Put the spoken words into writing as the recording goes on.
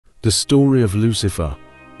The story of Lucifer,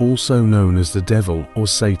 also known as the devil or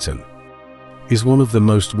Satan, is one of the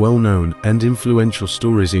most well-known and influential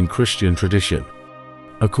stories in Christian tradition.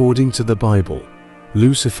 According to the Bible,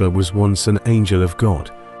 Lucifer was once an angel of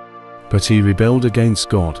God, but he rebelled against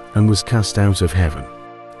God and was cast out of heaven.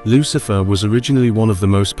 Lucifer was originally one of the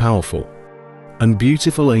most powerful and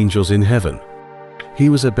beautiful angels in heaven. He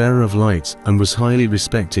was a bearer of light and was highly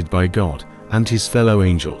respected by God and his fellow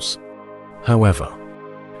angels. However,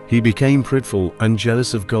 he became prideful and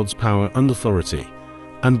jealous of God's power and authority,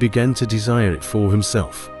 and began to desire it for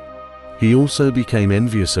himself. He also became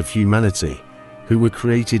envious of humanity, who were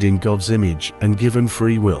created in God's image and given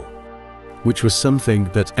free will, which was something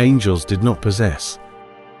that angels did not possess.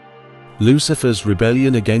 Lucifer's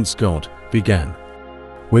rebellion against God began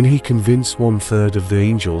when he convinced 1/3 of the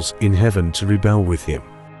angels in heaven to rebel with him.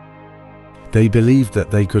 They believed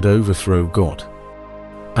that they could overthrow God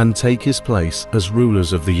and take his place as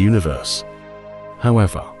rulers of the universe.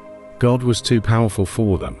 However, God was too powerful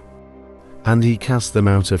for them, and he cast them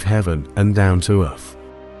out of heaven and down to earth.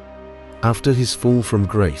 After his fall from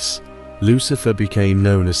grace, Lucifer became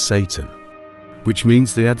known as Satan, which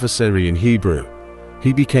means the adversary in Hebrew.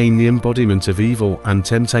 He became the embodiment of evil and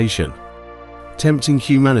temptation, tempting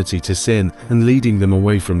humanity to sin and leading them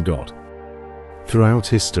away from God. Throughout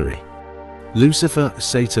history, Lucifer,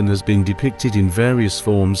 Satan, has been depicted in various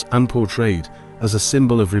forms and portrayed as a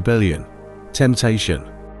symbol of rebellion, temptation,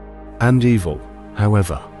 and evil.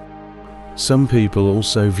 However, some people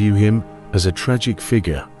also view him as a tragic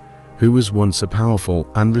figure who was once a powerful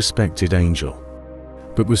and respected angel,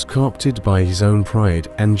 but was corrupted by his own pride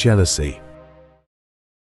and jealousy.